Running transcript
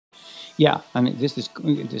Yeah, I mean, this is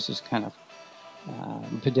kind of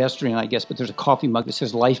pedestrian, I guess, but there's a coffee mug that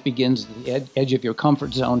says "Life begins at the edge of your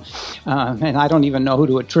comfort zone," and I don't even know who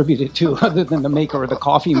to attribute it to, other than the maker of the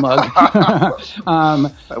coffee mug.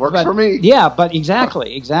 That works for me. Yeah, but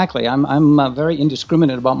exactly. I'm very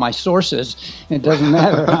indiscriminate about my sources. It doesn't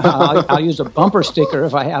matter. I'll use a bumper sticker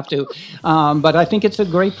if I have to. But I think it's a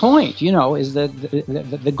great point. You know, is that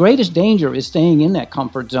the greatest danger is staying in that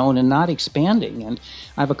comfort zone and not expanding. And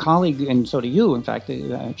I have a colleague, and so do you, in fact,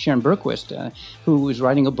 Sharon Berquist, who is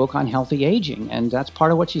writing a book on healthy aging. And that's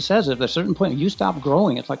part of what she says. At a certain point, you stop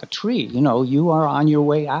growing, it's like a tree. You know, you are on your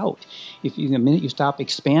way out the minute you stop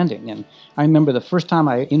expanding. And I remember the first time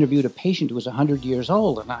I interviewed a patient who was 100 years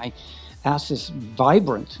old, and I asked this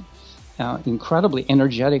vibrant, incredibly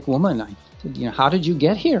energetic woman, I said, you know, how did you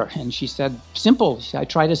get here? And she said, simple. She said, I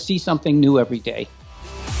try to see something new every day.